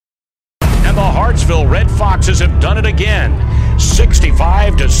And the Hartsville Red Foxes have done it again.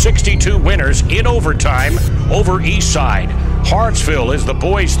 65-62 winners in overtime over Eastside. Hartsville is the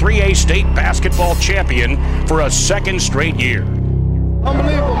boys 3A state basketball champion for a second straight year.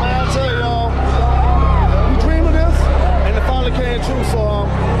 Unbelievable, man. I tell y'all, we dreamed of this, and it finally came true. So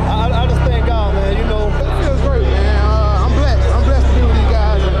I just thank God, man. You know, it feels great, man. I'm blessed. I'm blessed to be with these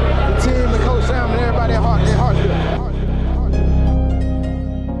guys, and the team, and Coach Sam, and everybody at Hartsville.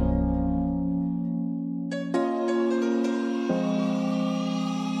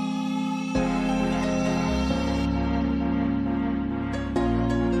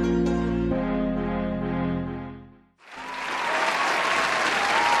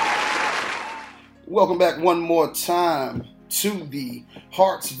 Welcome back one more time to the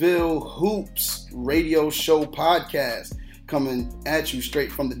Hartsville Hoops radio show podcast, coming at you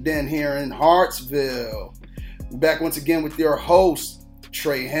straight from the den here in Hartsville. We're back once again with your hosts,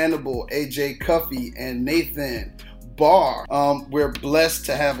 Trey Hannibal, AJ Cuffey, and Nathan Barr. We're blessed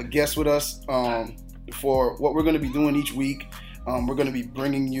to have a guest with us for what we're going to be doing each week. We're going to be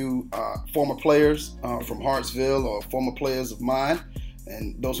bringing you former players from Hartsville or former players of mine.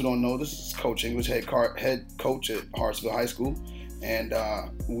 And those who don't know, this is Coach English, head coach at Hartsville High School. And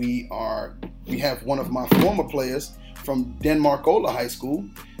we have one of my former players from Denmarkola High School.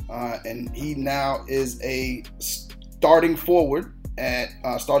 And he now is a starting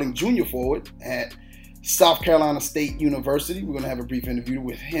junior forward at South Carolina State University. We're going to have a brief interview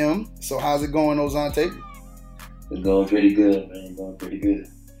with him. So how's it going, Ozante? It's going pretty good, man. Going pretty good.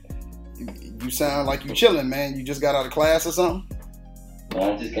 You sound like you chilling, man. You just got out of class or something?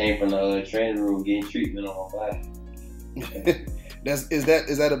 I just came from the training room getting treatment on my body. Is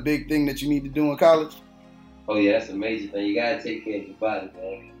that a big thing that you need to do in college? Oh yeah, that's a major thing. You gotta take care of your body,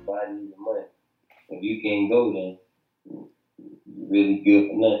 man. Your body needs the money. If you can't go, then you're really good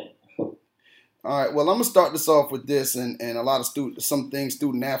for nothing. All right. Well, I'm gonna start this off with this, and a lot of some things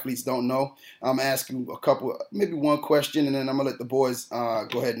student athletes don't know. I'm gonna ask you a couple, maybe one question, and then I'm gonna let the boys go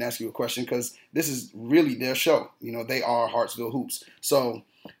ahead and ask you a question because this is really their show. You know, they are Hartsville Hoops. So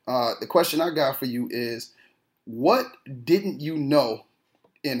the question I got for you is, what didn't you know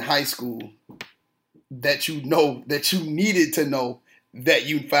in high school that you needed to know that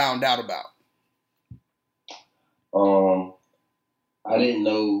you found out about? I didn't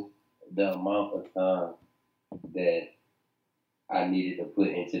know the amount of time that I needed to put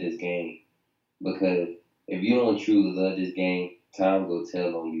into this game, because if you don't truly love this game, time will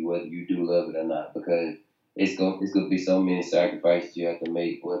tell on you whether you do love it or not, because it's gonna be so many sacrifices you have to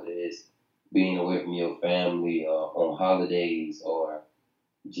make, whether it's being away from your family or on holidays or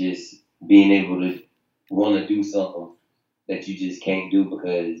just being able to want to do something that you just can't do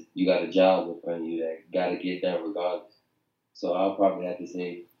because you got a job in front of you that got to get done regardless. So I'll probably have to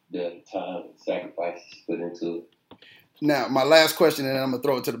say the time and sacrifices put into it. Now, my last question, and then I'm going to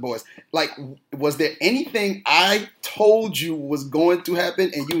throw it to the boys. Like, was there anything I told you was going to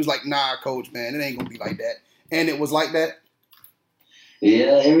happen, and you was like, nah, coach, man, it ain't going to be like that? And it was like that?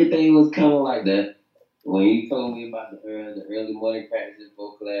 Yeah, everything was kind of like that. When you told me about the early morning practice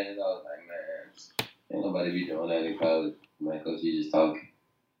before class, I was like, man, ain't nobody be doing that in college. Man, coach, you just talking.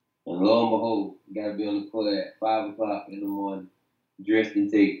 And lo and behold, you got to be on the court at 5 o'clock in the morning, dressed in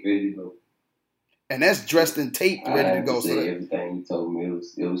tape, ready to go. And that's dressed in tape, ready to go. So everything you told me,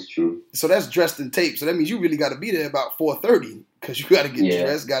 it was true. So that's dressed in tape. So that means you really got to be there about 4:30 because you got to get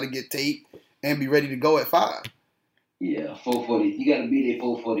dressed, got to get tape, and be ready to go at 5. Yeah, 4:40. You got to be there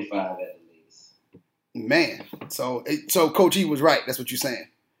 4:45 at the latest. Man, so Coach E was right. That's what you're saying.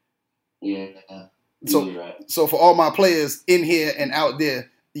 Yeah, he was right. So for all my players in here and out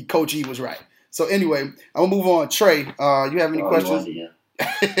there, Coach E was right. So anyway, I'm gonna move on. Trey, you have any questions? Yeah.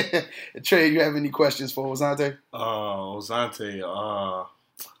 Trey, you have any questions for Ozante? Ozante,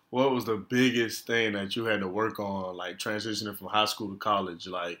 what was the biggest thing that you had to work on, like transitioning from high school to college,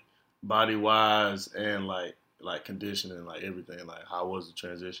 like body wise and like conditioning, like everything? Like, how was the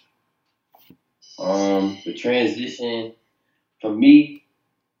transition? The transition for me,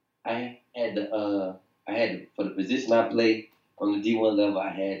 I had to for the position I played on the D1 level, I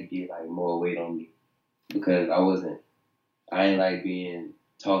had to get like more weight on me because I ain't like being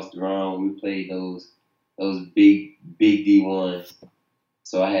tossed around. We played those big D1s,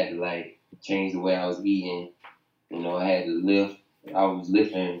 so I had to like change the way I was eating. You know, I had to lift. I was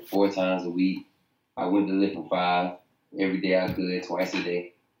lifting 4 times a week. I went to lifting 5 every day I could, twice a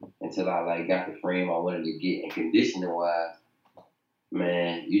day, until I like got the frame I wanted to get. And conditioning wise,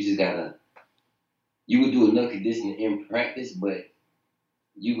 man, you just gotta. You would do enough conditioning in practice, but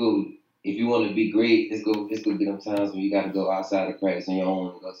if you want to be great, let's go get them times when you got to go outside of practice on your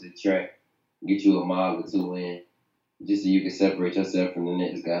own and go to the track get you a mile or two in, just so you can separate yourself from the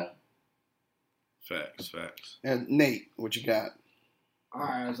next guy. Facts. And Nate, what you got? All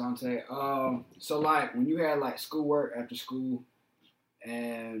right, Asante. So like when you had like schoolwork after school,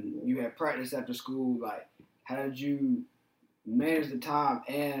 and you had practice after school, like how did you manage the time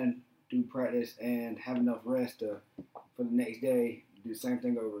and do practice and have enough rest for the next day, do the same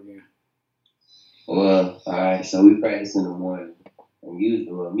thing over again? Well, all right. So we practice in the morning, and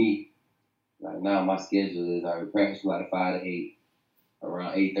usually me, like now my schedule is I practice from like 5 to 8.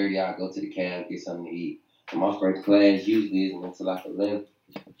 Around 8:30, I go to the camp, get something to eat. And my first class usually isn't until like 11,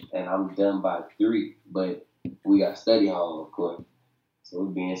 and I'm done by 3. But we got study hall, of course. So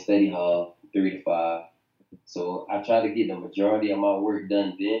we be in study hall 3 to 5. So I try to get the majority of my work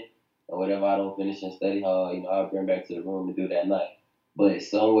done then. And whatever I don't finish in study hall, I'll bring back to the room to do that night. But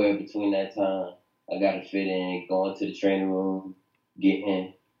somewhere between that time, I gotta fit in, going to the training room,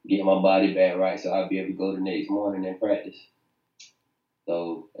 getting my body back right, so I'll be able to go the next morning and practice.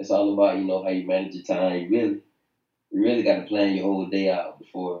 So it's all about, how you manage your time. You really got to plan your whole day out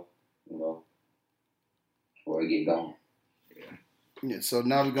before it get going. Yeah. So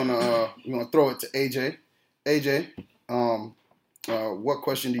now we're gonna throw it to AJ. AJ, what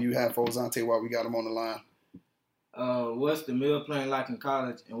question do you have for Asante while we got him on the line? What's the meal plan like in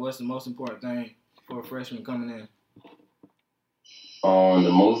college, and what's the most important thing for a freshman coming in?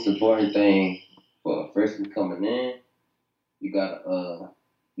 The most important thing for a freshman coming in, you gotta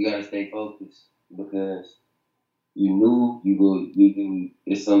stay focused, because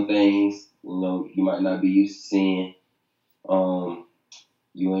it's some things you might not be used to seeing.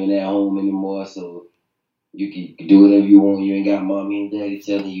 You ain't at home anymore, so you can do whatever you want. You ain't got mommy and daddy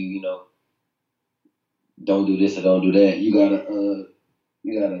telling you, don't do this or don't do that. You gotta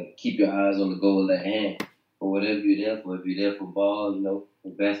keep your eyes on the goal at hand, or whatever you're there for. If you're there for ball,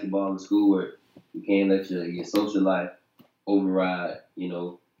 for basketball and schoolwork, you can't let your social life override,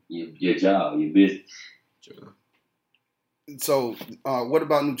 your job, your business. Sure. So, what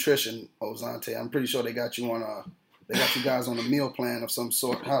about nutrition, Asante? I'm pretty sure they got you guys on a meal plan of some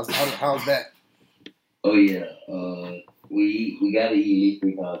sort. How's that? Oh yeah, we gotta eat at least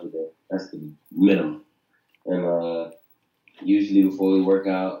 3 times a day. That's the minimum. And usually before we work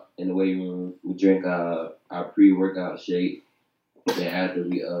out in the weight room, we drink our pre-workout shake. Then after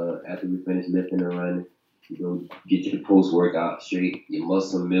we finish lifting and running, you go get your post-workout shake, your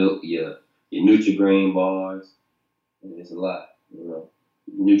muscle milk, your Nutri-Grain bars, and it's a lot.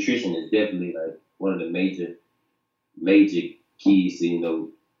 Nutrition is definitely like one of the major keys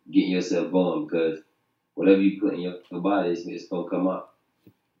to getting yourself going, because whatever you put in your body, it's gonna come out.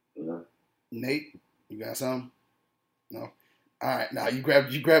 Nate, you got something? No. All right, now you grab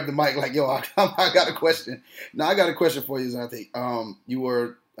the mic like, yo, I got a question. Now I got a question for you, Asante. You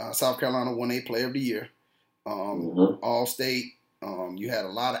were South Carolina 1A Player of the Year, All State. You had a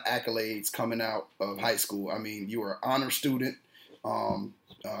lot of accolades coming out of high school. I mean, you were an honor student.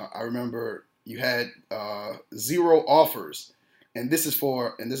 I remember you had 0 offers, and this is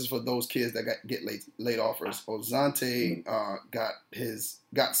for those kids that get late offers. Asante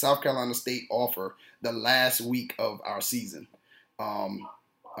got South Carolina State offer the last week of our season.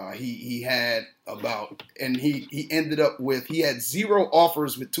 He had he ended up with, he had 0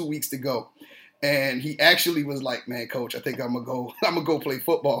 offers with 2 weeks to go. And he actually was like, man, coach, I think I'm gonna go play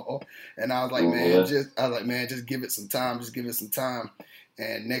football. And I was like, just give it some time.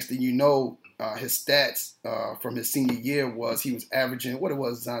 And next thing you know, his stats from his senior year was he was averaging, what it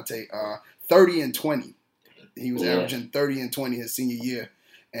was, Asante, 30 and 20. He was averaging 30 and 20 his senior year.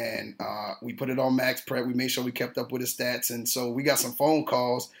 And we put it on Max Prep. We made sure we kept up with his stats. And so we got some phone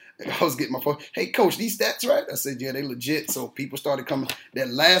calls. I was getting my phone. Hey, coach, these stats right? I said, yeah, they legit. So people started coming. That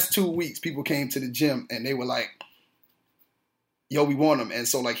last 2 weeks, people came to the gym and they were like, yo, we want him. And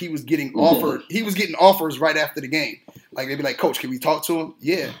so like he was getting offered. He was getting offers right after the game. Like they'd be like, coach, can we talk to him?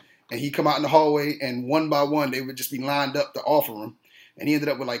 Yeah. And he'd come out in the hallway and one by one, they would just be lined up to offer him. And he ended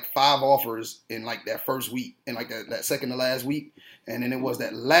up with like 5 offers in like that first week, in like that second to last week. And then it was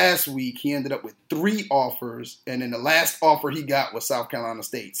that last week he ended up with 3 offers. And then the last offer he got was South Carolina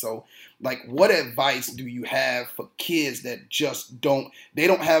State. So like what advice do you have for kids that just don't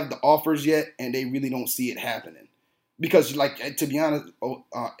have the offers yet and they really don't see it happening? Because like, to be honest,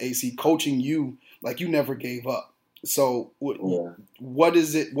 AC, coaching you, like you never gave up. So what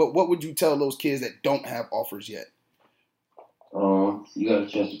is it? What would you tell those kids that don't have offers yet? You gotta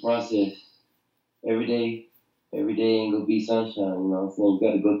trust the process. Every day ain't gonna be sunshine. You know what I'm saying? You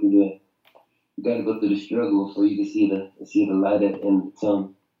gotta go through the struggle so you can see the light at the end of the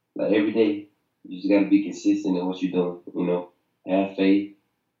tunnel. Like every day, you just gotta be consistent in what you're doing. Have faith.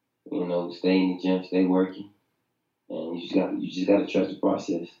 stay in the gym, stay working, and you just gotta trust the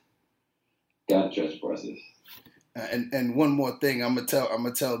process. Gotta trust the process. And one more thing, I'm gonna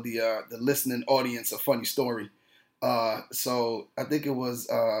tell the listening audience a funny story. So I think it was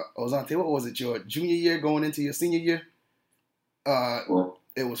Ozante. What was it? Your junior year going into your senior year?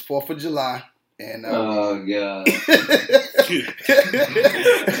 It was 4th of July, and oh god.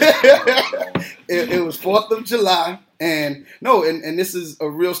 it was 4th of July, and this is a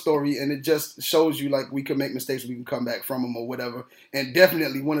real story, and it just shows you like we can make mistakes, we can come back from them or whatever. And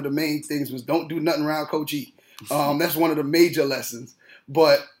definitely one of the main things was don't do nothing around Coach E. That's one of the major lessons.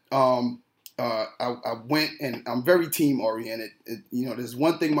 But I went, and I'm very team oriented. There's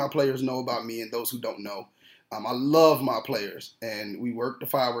one thing my players know about me, and those who don't know. I love my players, and we worked the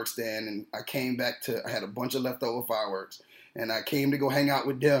fireworks stand, and I came back I had a bunch of leftover fireworks, and I came to go hang out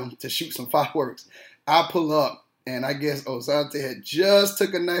with them to shoot some fireworks. I pull up, and I guess Ozante had just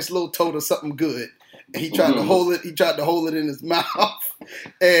took a nice little tote of something good, and he tried to hold it. He tried to hold it in his mouth,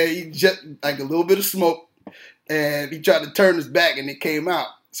 and he just like a little bit of smoke, and he tried to turn his back, and it came out.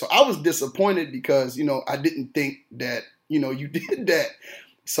 So I was disappointed because I didn't think that you did that.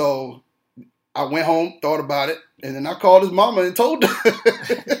 So I went home, thought about it, and then I called his mama and told her.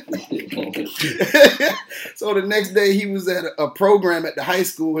 So the next day he was at a program at the high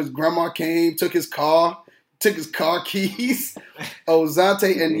school. His grandma came, took his car keys.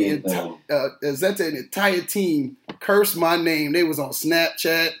 Ozante and the entire team cursed my name. They was on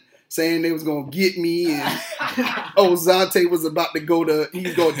Snapchat saying they was going to get me. And Ozante was about to he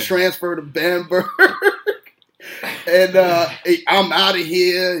was going to transfer to Bamberg. And I'm out of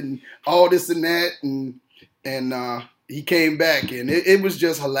here and all this and that, and he came back, and it was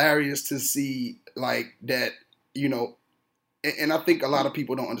just hilarious to see like that, and I think a lot of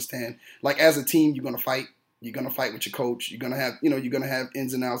people don't understand. Like as a team, you're gonna fight with your coach. You're gonna have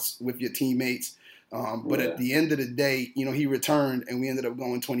ins and outs with your teammates. But at the end of the day, he returned, and we ended up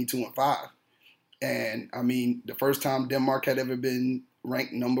going 22-5. And I mean, the first time Denmark had ever been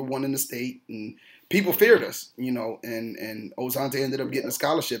ranked number 1 in the state, and people feared us, and Ozante ended up getting a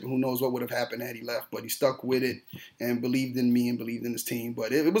scholarship, and who knows what would have happened had he left, but he stuck with it and believed in me and believed in his team.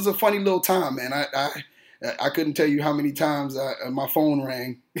 But it was a funny little time, man. I couldn't tell you how many times my phone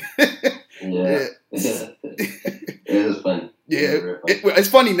rang. Yeah. It was funny. Yeah, it's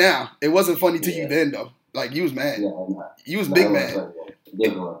funny now. It wasn't funny to you then, though. Like, you was mad. Yeah, you was big mad.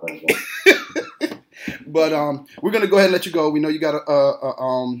 Definitely. But we're going to go ahead and let you go. We know you got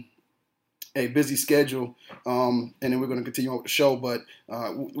a busy schedule, and then we're going to continue on with the show. But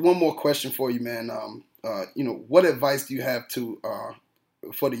one more question for you, man. What advice do you have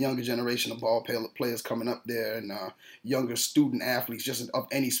for the younger generation of ball players coming up there, and younger student athletes, just of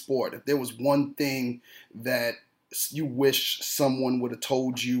any sport? If there was one thing that you wish someone would have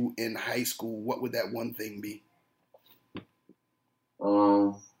told you in high school, what would that one thing be?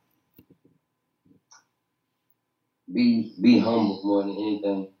 Be humble more than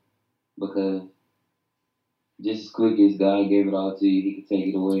anything, because just as quick as God gave it all to you, He could take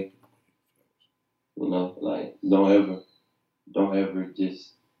it away. Like don't ever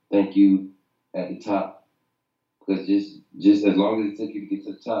just think you at the top, because just as long as it took you to get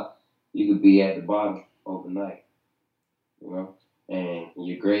to the top, you could be at the bottom overnight. And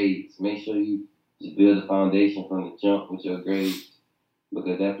your grades, make sure you just build a foundation from the jump with your grades,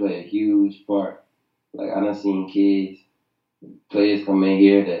 because that play a huge part. Like, I done seen players come in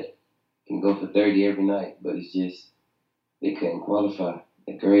here that can go for 30 every night, but it's just, they couldn't qualify.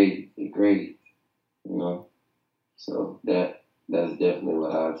 The grade. So that's definitely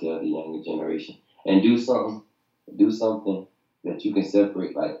what I would tell the younger generation. And do something that you can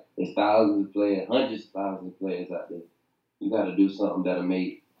separate. Like, there's thousands of players, hundreds of thousands of players out there. You got to do something that'll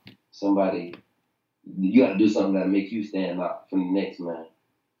make you got to do something that'll make you stand out from the next man.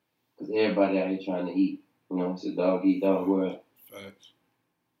 Because everybody out here trying to eat. It's a dog-eat-dog world. Facts.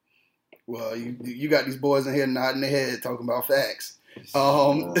 Well, you got these boys in here nodding their head talking about facts.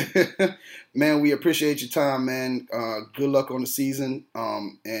 Man, we appreciate your time, man. Good luck on the season.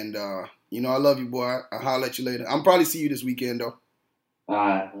 And I love you, boy. I'll holler at you later. I'll probably see you this weekend, though.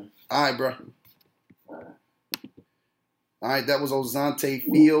 All right, bro. All right, that was Ozante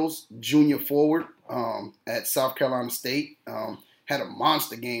Fields, junior forward at South Carolina State. Had a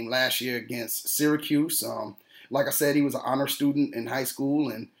monster game last year against Syracuse. Like I said, he was an honor student in high school,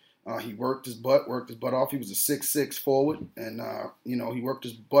 and he worked his butt off. He was a 6'6" forward, and he worked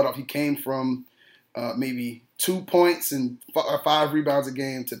his butt off. He came from maybe 2 points and 5 rebounds a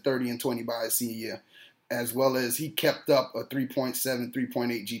game to 30 and 20 by his senior year, as well as he kept up a 3.7,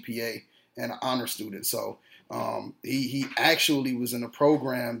 3.8 GPA and an honor student. So He actually was in a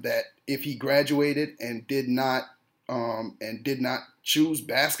program that if he graduated and did not choose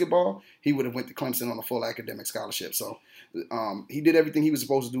basketball, he would have went to Clemson on a full academic scholarship. So he did everything he was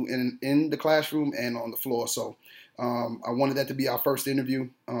supposed to do in the classroom and on the floor. So I wanted that to be our first interview.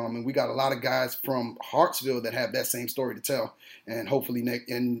 And we got a lot of guys from Hartsville that have that same story to tell. And hopefully,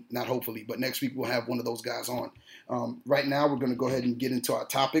 next week we'll have one of those guys on. Right now, we're going to go ahead and get into our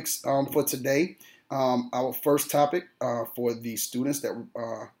topics for today. Our first topic for the students that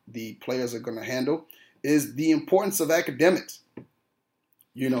the players are going to handle is the importance of academics.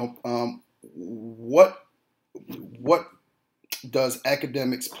 What does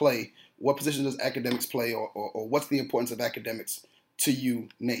academics play? What position does academics play, or what's the importance of academics to you,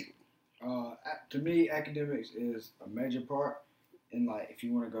 Nate? To me, academics is a major part in, like, if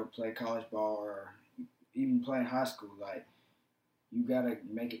you want to go play college ball or even play in high school, like, you got to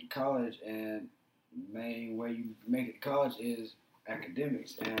make it to college, and the main way you make it to college is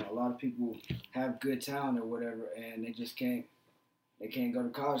academics. And a lot of people have good talent or whatever, and they just can't go to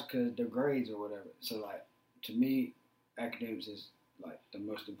college because their grades or whatever. So, like, to me, academics is, like, the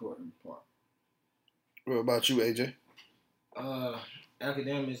most important part. What about you, AJ?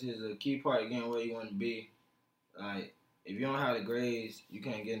 Academics is a key part of getting where you want to be. Like, if you don't have the grades, you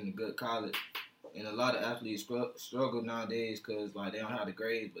can't get into good college. And a lot of athletes struggle nowadays because, like, they don't have the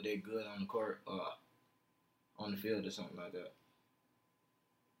grades, but they're good on the court or on the field or something like that.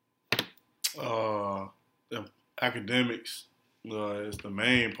 Academics is the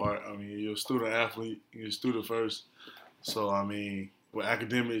main part. I mean, you're a student athlete, you're a student first. So, I mean, with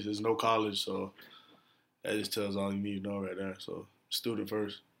academics, there's no college, so that just tells all you need to know right there. So, student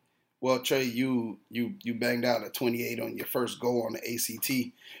first. Well, Trey, you banged out a 28 on your first goal on the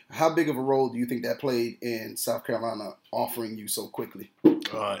ACT. How big of a role do you think that played in South Carolina offering you so quickly?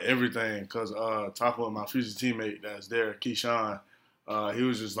 Everything, because talking with my future teammate that's there, Keyshawn, he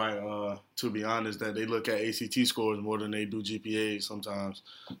was just like, to be honest, that they look at ACT scores more than they do GPA sometimes.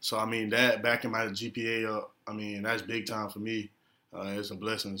 So, I mean, that backing my GPA up, I mean, that's big time for me. It's a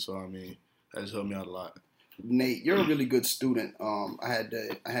blessing. So, I mean, that just helped me out a lot. Nate, you're a really good student. I had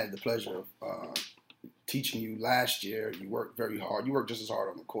the pleasure of teaching you last year. You work very hard. You work just as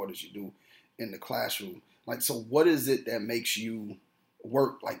hard on the court as you do in the classroom. Like, so what is it that makes you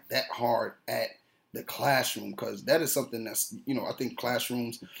work like that hard at the classroom? Because that is something that's, I think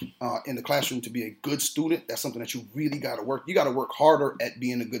classrooms, in the classroom, to be a good student, that's something that you really got to work. You got to work harder at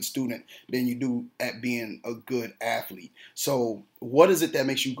being a good student than you do at being a good athlete. So what is it that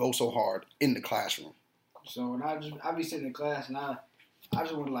makes you go so hard in the classroom? So when I be sitting in class and I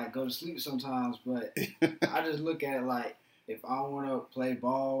just want to, like, go to sleep sometimes, but I just look at it like, if I want to play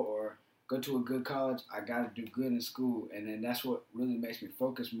ball or go to a good college, I got to do good in school, and then that's what really makes me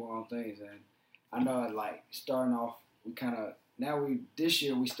focus more on things. And I know, like, starting off, this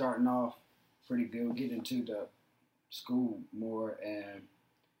year we starting off pretty good. We're getting into the school more, and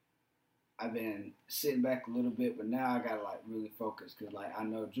I've been sitting back a little bit, but now I gotta, like, really focus, because, like, I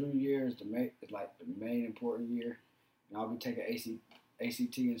know junior year is the main important year, and I'll be taking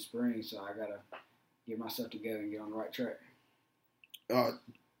ACT in spring, so I gotta get myself together and get on the right track.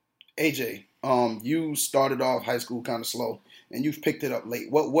 AJ, you started off high school kind of slow, and you've picked it up late.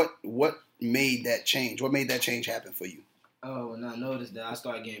 What made that change? What made that change happen for you? When I noticed that I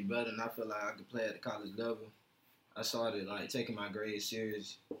started getting better and I felt like I could play at the college level, I started, like, taking my grades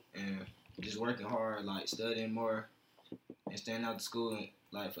serious and just working hard, like, studying more and staying out to school and,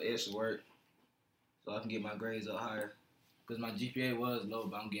 like, for extra work so I can get my grades up higher. Because my GPA was low,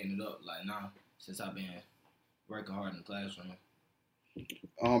 but I'm getting it up, like, now since I've been working hard in the classroom.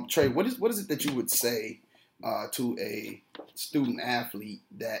 Trey, what is it that you would say to a student athlete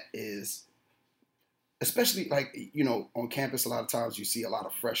that is, especially, like, on campus, a lot of times you see a lot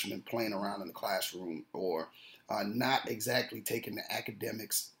of freshmen playing around in the classroom or not exactly taking the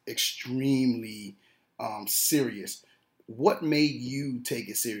academics extremely serious. What made you take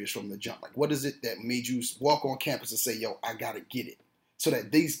it serious from the jump? Like, what is it that made you walk on campus and say, "Yo, I gotta get it," so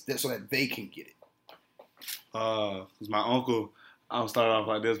that they can get it? Because my uncle, I'll start off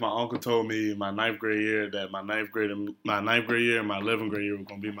like this. My uncle told me my ninth grade year that my ninth grade year and my 11th grade year were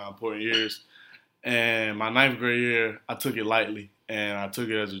gonna be my important years. And my ninth grade year, I took it lightly and I took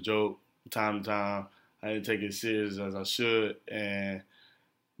it as a joke time to time. I didn't take it serious as I should. And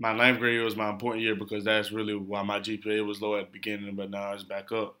my ninth grade year was my important year because that's really why my GPA was low at the beginning, but now it's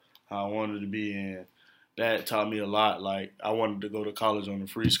back up how I wanted to be. And that taught me a lot. Like, I wanted to go to college on a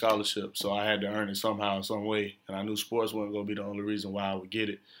free scholarship, so I had to earn it somehow, some way. And I knew sports wasn't going to be the only reason why I would get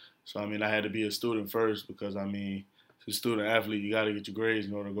it. So, I mean, I had to be a student first because, I mean, as a student athlete, you got to get your grades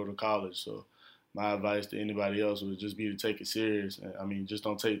in order to go to college. So my advice to anybody else would just be to take it serious. I mean, just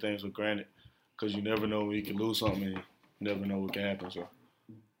don't take things for granted because you never know when you can lose something and you never know what can happen. So,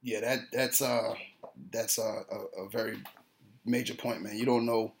 yeah, that's a very major point, man. You don't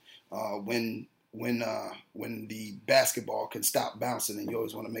know when the basketball can stop bouncing, and you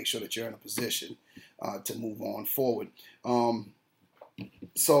always want to make sure that you're in a position to move on forward.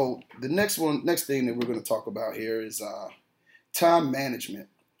 So the next thing that we're going to talk about here is time management.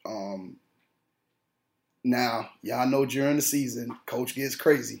 Now, y'all know during the season, coach gets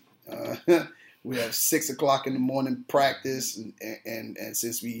crazy. We have 6 o'clock in the morning practice, and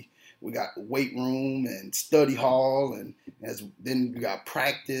since we got weight room and study hall, and then we got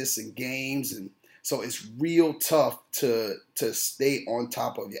practice and games, and so it's real tough to stay on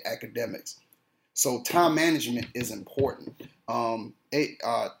top of your academics. So time management is important.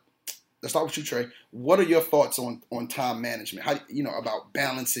 Let's start with you, Trey. What are your thoughts on time management? How about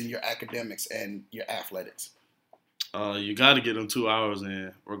balancing your academics and your athletics? You got to get them 2 hours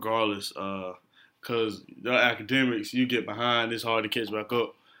in, regardless, because the academics you get behind, it's hard to catch back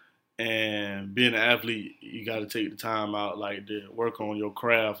up. And being an athlete, you got to take the time out, like to work on your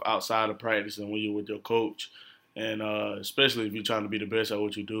craft outside of practice and when you're with your coach. And especially if you're trying to be the best at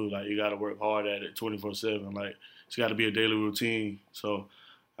what you do, like you got to work hard at it 24/7. Like it's got to be a daily routine. So,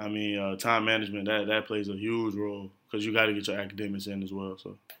 I mean, time management that plays a huge role because you got to get your academics in as well.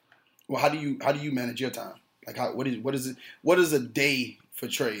 So, well, how do you manage your time? Like, what is a day for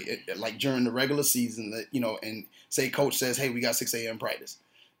Trey? Like during the regular season, that and say coach says, "Hey, we got 6 a.m. practice."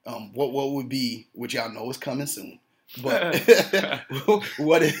 What would be, which y'all know is coming soon, but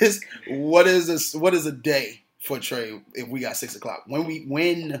what is a day for Trey if we got 6 o'clock when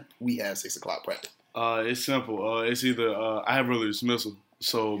we have 6 o'clock practice? It's simple. It's either I have early dismissal.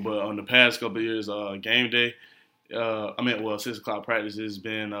 So, but on the past couple of years, game day, 6 o'clock practice has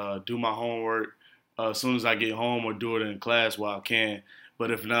been do my homework as soon as I get home or do it in class while I can.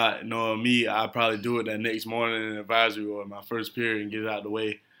 But if not, knowing me, I probably do it that next morning in advisory or my first period and get it out of the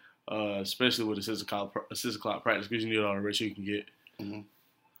way, especially with a 6 o'clock practice because you need all the rest you can get. Mm-hmm.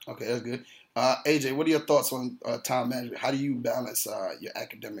 Okay, that's good. AJ, what are your thoughts on time management? How do you balance your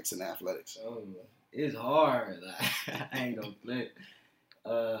academics and athletics? Oh, it's hard. Like, I ain't gonna play.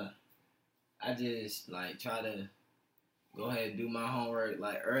 I just try to go ahead and do my homework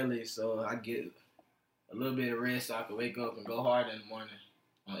early so I get a little bit of rest so I can wake up and go hard in the morning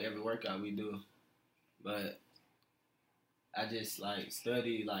on every workout we do. But I just study.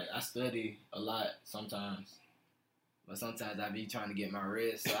 I study a lot sometimes. But sometimes I be trying to get my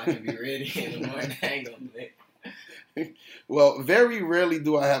rest so I can be ready in the morning. I ain't gonna play. Well, very rarely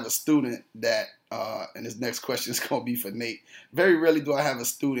do I have a student that, and this next question is going to be for Nate. Very rarely do I have a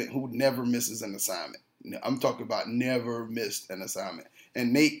student who never misses an assignment. I'm talking about never missed an assignment.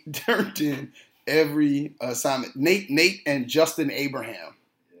 And Nate turned in every assignment. Nate and Justin Abraham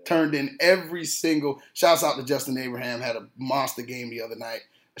turned in every single. Shouts out to Justin Abraham, had a monster game the other night.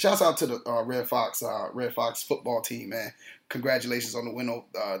 Shouts out to the Red Fox football team, man. Congratulations on the win,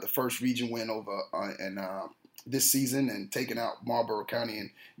 the first region win over this season and taking out Marlboro County.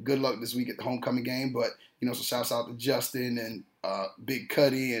 And good luck this week at the homecoming game. But so shouts out to Justin and Big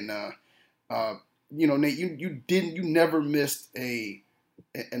Cuddy and Nate. You never missed an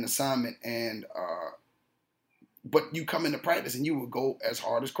assignment, and but you come into practice and you would go as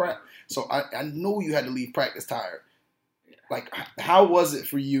hard as crap. So I know you had to leave practice tired. Like, how was it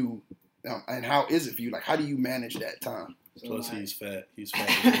for you, and how is it for you? Like, how do you manage that time? Plus, he's fat. He's fat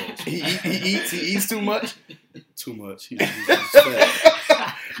as well. He eats too much? Too much. He's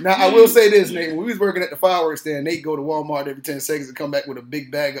fat. Now, I will say this, Nate. When we was working at the fireworks stand, Nate go to Walmart every 10 seconds and come back with a big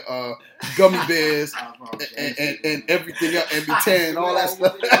bag of gummy bears and everything else, and be 10 all that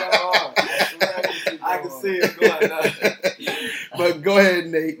stuff. I can see it going on. But go ahead,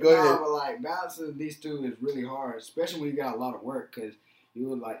 Nate. Go ahead. But balancing these two is really hard, especially when you got a lot of work, because you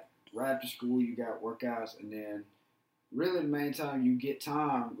would right after school you got workouts, and then really the main time you get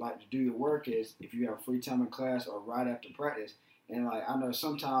time to do your work is if you have free time in class or right after practice. And I know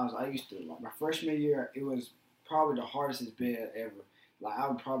sometimes I used to my freshman year, it was probably the hardest it's been ever. I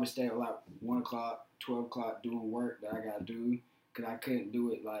would probably stay at 1 o'clock, 12 o'clock doing work that I gotta do because I couldn't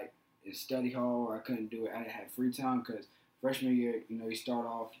do it in study hall, or I couldn't do it. I didn't have free time because freshman year, you start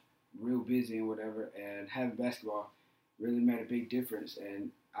off real busy and whatever, and having basketball really made a big difference.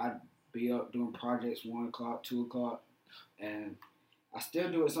 And I'd be up doing projects 1 o'clock, 2 o'clock, and I still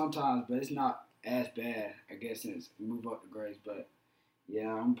do it sometimes, but it's not as bad, I guess, since we move up the grades. But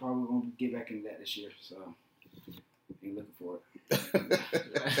yeah, I'm probably gonna get back into that this year. So Ain't looking for it.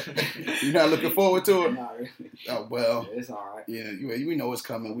 You're not looking forward to it? Not really. Oh, well. It's all right. Yeah, we know it's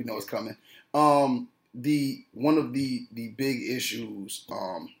coming. We know it's coming. One of the big issues,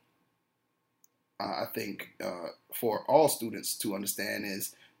 I think, for all students to understand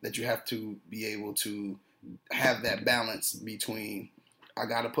is that you have to be able to have that balance between I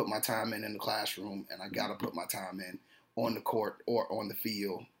got to put my time in the classroom and I got to put my time in on the court or on the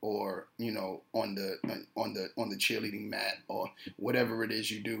field or on the cheerleading mat or whatever it is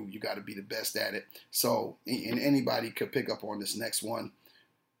you do. You got to be the best at it. So, and anybody could pick up on this next one.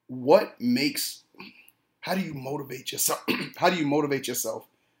 How do you motivate yourself? How do you motivate yourself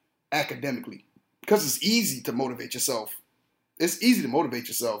academically? Because it's easy to motivate yourself. It's easy to motivate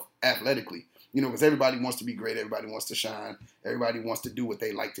yourself athletically, because everybody wants to be great. Everybody wants to shine. Everybody wants to do what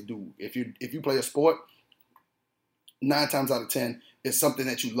they like to do. If you play a sport, 9 times out of 10, it's something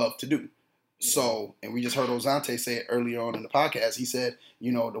that you love to do. So, and we just heard Ozante say it earlier on in the podcast. He said,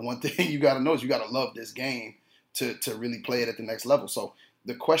 the one thing you got to know is you got to love this game to really play it at the next level. So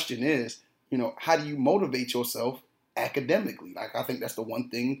the question is, how do you motivate yourself academically? Like, I think that's the one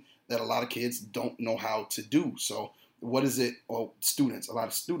thing that a lot of kids don't know how to do. So what is it? Well, a lot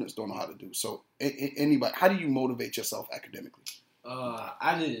of students don't know how to do. So anybody, how do you motivate yourself academically?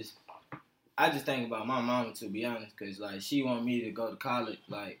 I just think about my mama, to be honest, because, like, she want me to go to college,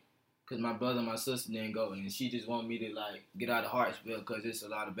 like, because my brother and my sister didn't go, and she just want me to, like, get out of Hartsville because there's a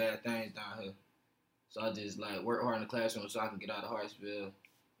lot of bad things down here. So I just, like, work hard in the classroom so I can get out of Hartsville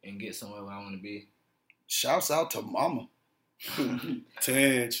and get somewhere where I want to be. Shouts out to mama.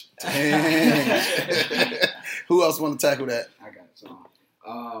 Tange. Who else want to tackle that? I got it.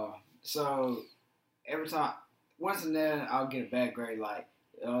 So every time, once and then, I'll get a bad grade. Like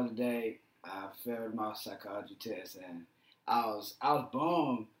the other day, I failed my psychology test, and I was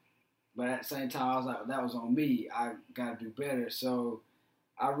bummed. But at the same time, I was like, that was on me. I got to do better. So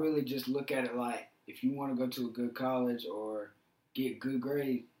I really just look at it like, if you want to go to a good college or get good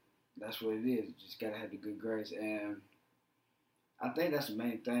grades, that's what it is. You just got to have the good grades. And I think that's the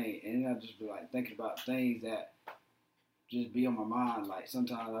main thing. And then I just be like thinking about things that just be on my mind. Like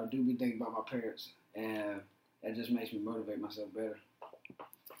sometimes I do be thinking about my parents, and that just makes me motivate myself better.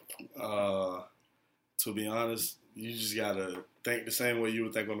 To be honest, you just gotta think the same way you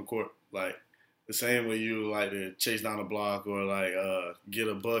would think on the court. Like the same way you would like to chase down a block or like get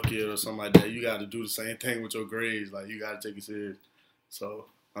a bucket or something like that. You got to do the same thing with your grades. Like you got to take it serious. So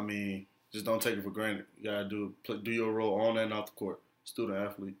I mean, just don't take it for granted. You gotta do your role on and off the court. Student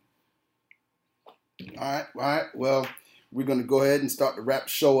athlete. All right. Well, we're gonna go ahead and start to wrap the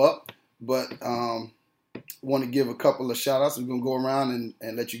show up, but want to give a couple of shout outs. We're gonna go around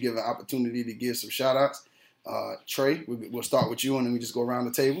and let you give an opportunity to give some shout outs. Trey, we'll start with you and then we just go around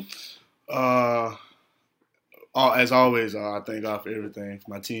the table. As always, I thank God for everything,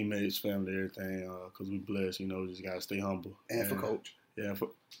 my teammates, family, everything, because we blessed. We just gotta stay humble. And for coach. Yeah,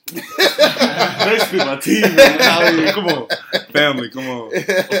 basically my team. Man. Come on, family. Come on.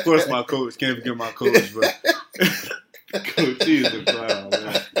 Of course, my coach. Can't forget my coach, but Coach, he is a clown,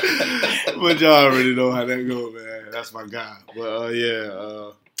 man. But y'all already know how that go, man. That's my guy. But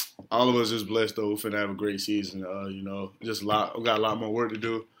all of us just blessed though. We're finna have a great season. Just we got a lot more work to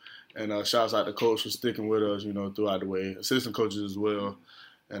do. And shouts out to coach for sticking with us, throughout the way. Assistant coaches as well.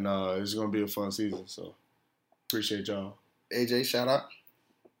 And it's gonna be a fun season. So appreciate y'all. AJ, shout out.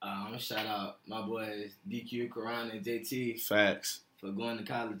 I'm gonna shout out my boys DQ, Karan, and JT. Facts. For going to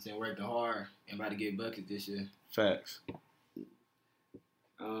college and working hard and about to get buckets this year. Facts.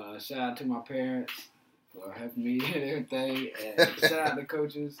 Shout out to my parents for helping me and everything. And shout out to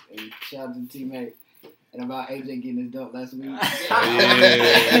coaches and shout out to teammates. And about AJ getting his dunk last week. I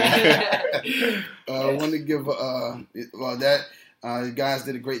want to give that. You guys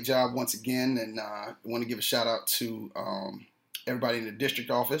did a great job once again, and I want to give a shout out to everybody in the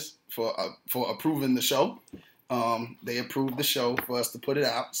district office for approving the show. They approved the show for us to put it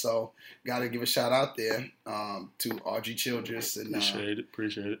out, so got to give a shout out there to RG Childress and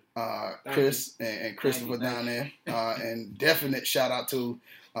appreciate it. Chris and Christopher down there, and definite shout out to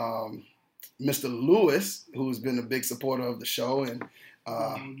Mr. Lewis, who's been a big supporter of the show, and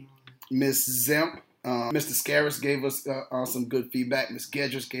Miss Zemp. Mr. Scaris gave us some good feedback. Ms.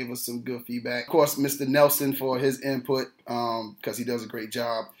 Gedris gave us some good feedback. Of course, Mr. Nelson for his input because he does a great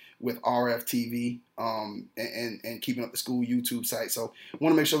job with RFTV and keeping up the school YouTube site. So I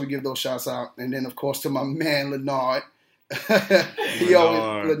want to make sure we give those shouts out. And then, of course, to my man, Leonard,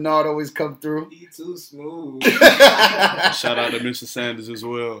 Leonard always come through. He too smooth. Shout out to Mr. Sanders as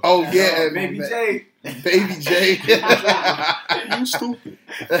well. Oh yeah, Baby J. Baby J. You stupid.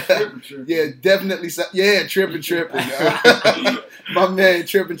 Yeah, definitely. Yeah, tripping. My man,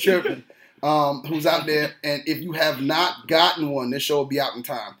 tripping. Who's out there? And if you have not gotten one, this show will be out in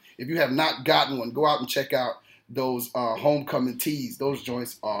time. If you have not gotten one, go out and check out those homecoming tees. Those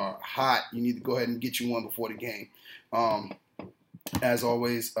joints are hot. You need to go ahead and get you one before the game. As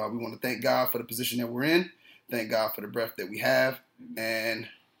always, we want to thank God for the position that we're in. Thank God for the breath that we have. And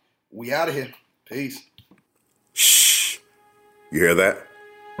we out of here. Peace. Shh. You hear that?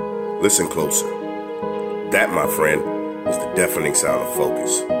 Listen closer. That, my friend, is the deafening sound of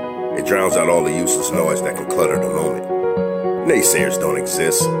focus. It drowns out all the useless noise that can clutter the moment. Naysayers don't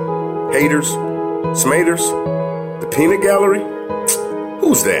exist. Haters? Smaters? The peanut gallery?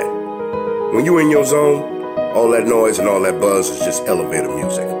 Who's that? When you in your zone, all that noise and all that buzz is just elevator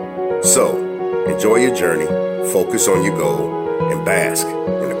music. So, enjoy your journey, focus on your goal, and bask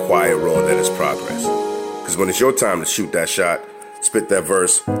in the quiet roar that is progress. Because when it's your time to shoot that shot, spit that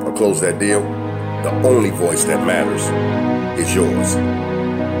verse, or close that deal, the only voice that matters is yours.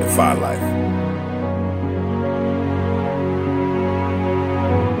 Defy life.